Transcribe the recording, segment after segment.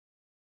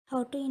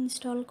How to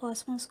install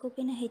CosmoScope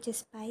in a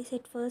HSPICE.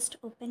 At first,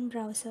 open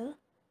browser.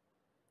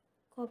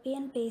 Copy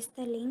and paste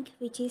the link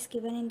which is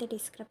given in the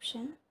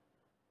description.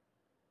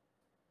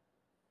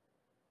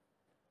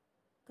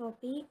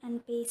 Copy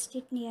and paste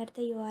it near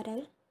the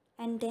URL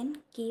and then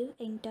give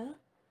enter.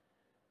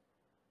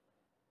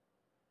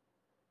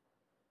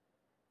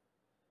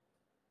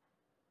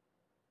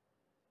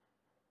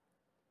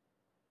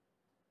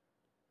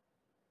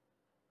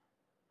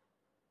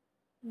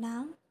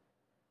 Now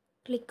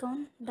click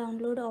on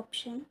download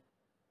option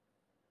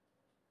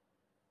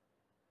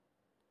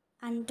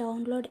and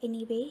download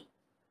anyway.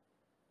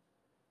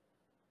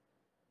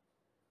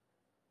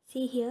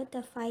 See here,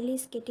 the file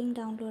is getting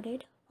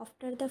downloaded.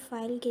 After the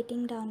file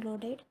getting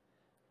downloaded,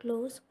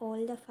 close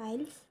all the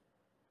files.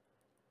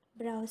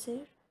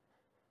 Browser.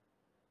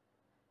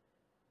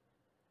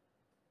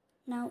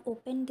 Now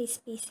open this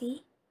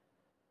PC.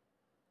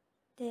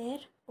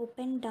 There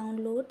open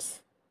downloads.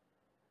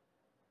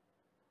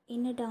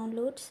 In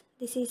downloads,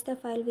 this is the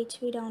file which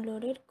we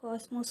downloaded,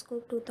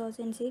 CosmoScope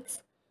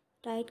 2006.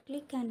 Right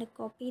click and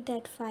copy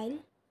that file.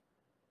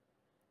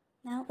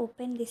 Now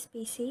open this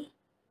PC.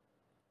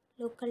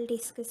 Local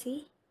disk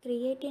C.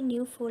 Create a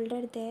new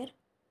folder there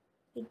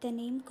with the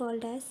name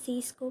called as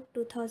CScope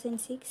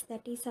 2006,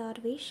 that is our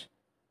wish.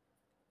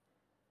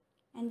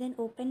 And then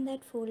open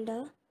that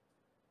folder.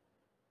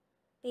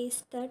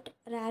 Paste that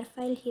RAR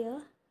file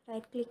here,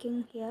 right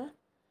clicking here,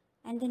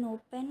 and then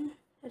open,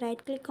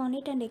 right click on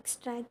it and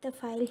extract the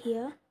file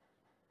here.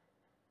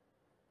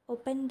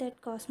 Open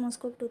that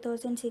CosmoScope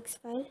 2006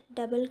 file,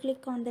 double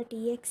click on that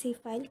exe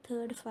file,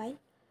 third file,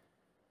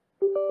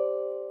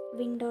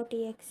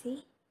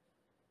 win.exe.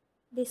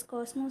 This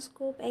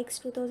CosmoScope X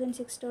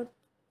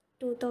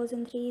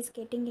 2006.2003 is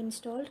getting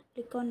installed.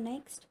 Click on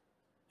next,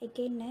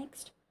 again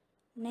next,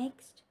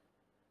 next,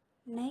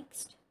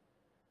 next,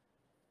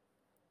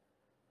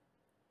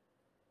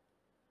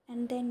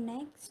 and then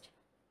next.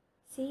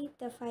 See,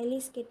 the file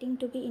is getting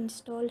to be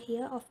installed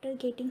here. After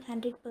getting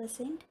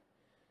 100%,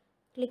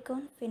 click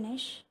on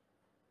finish.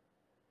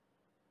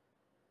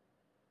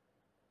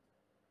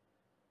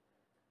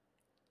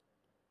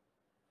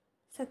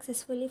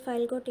 Successfully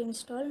file got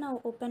installed.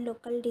 Now open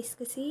local disk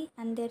C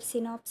and their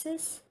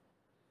synopsis.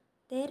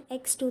 There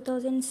X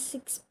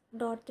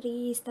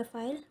 2006.3 is the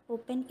file.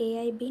 Open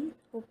AI bin,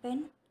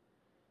 open,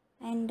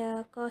 and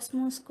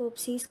CosmoScope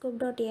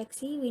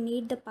cscope.exe. We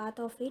need the path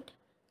of it.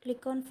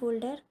 Click on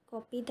folder,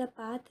 copy the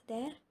path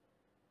there,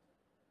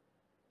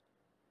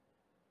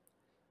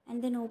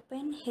 and then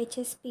open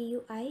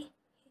HSPICE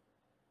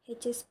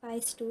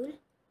tool.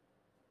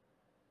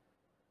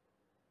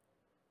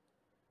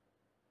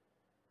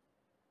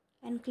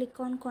 And click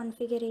on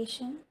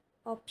configuration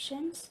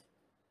options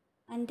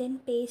and then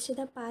paste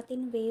the path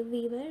in wave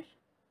weaver.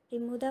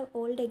 Remove the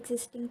old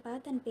existing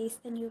path and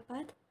paste the new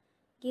path.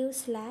 Give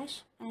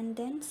slash and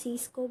then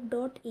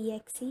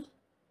cscope.exe.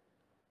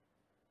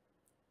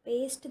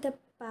 Paste the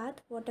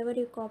path whatever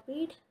you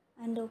copied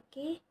and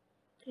OK.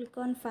 Click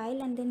on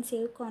file and then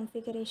save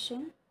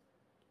configuration.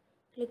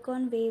 Click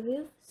on wave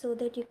weave so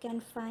that you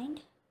can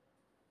find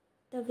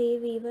the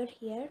wave weaver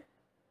here.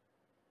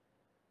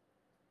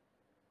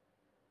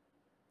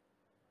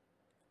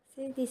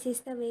 See, this is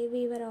the wave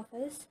weaver of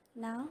us.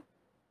 Now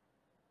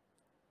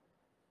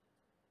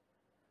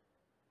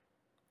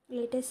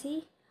let us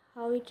see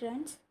how it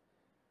runs.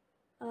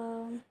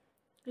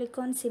 Click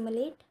on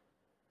simulate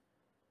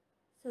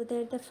so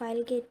that the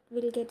file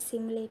will get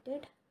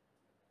simulated.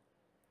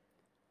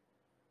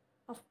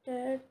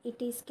 After it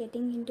is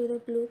getting into the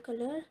blue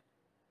color,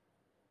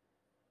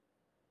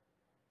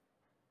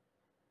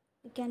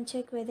 you can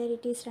check whether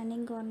it is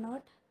running or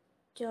not,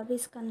 job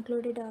is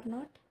concluded or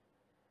not.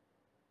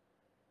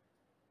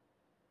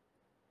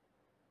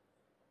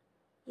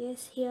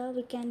 Yes, here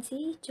we can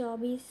see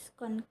job is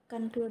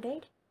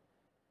concluded.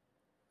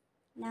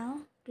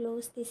 Now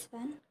close this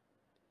one.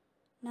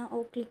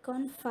 Now click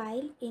on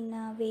file in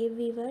wave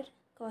weaver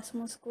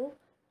CosmoScope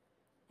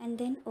and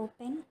then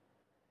open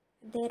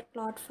their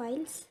plot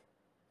files,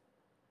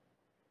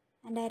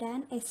 and I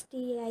ran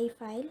STI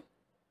file,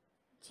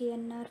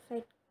 GNR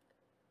file,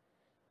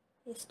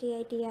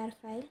 STITR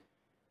file,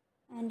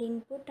 and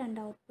input and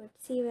output.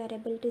 See, we are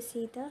able to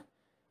see the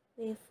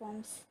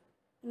waveforms.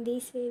 In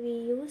this way we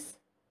use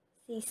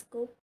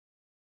CScope.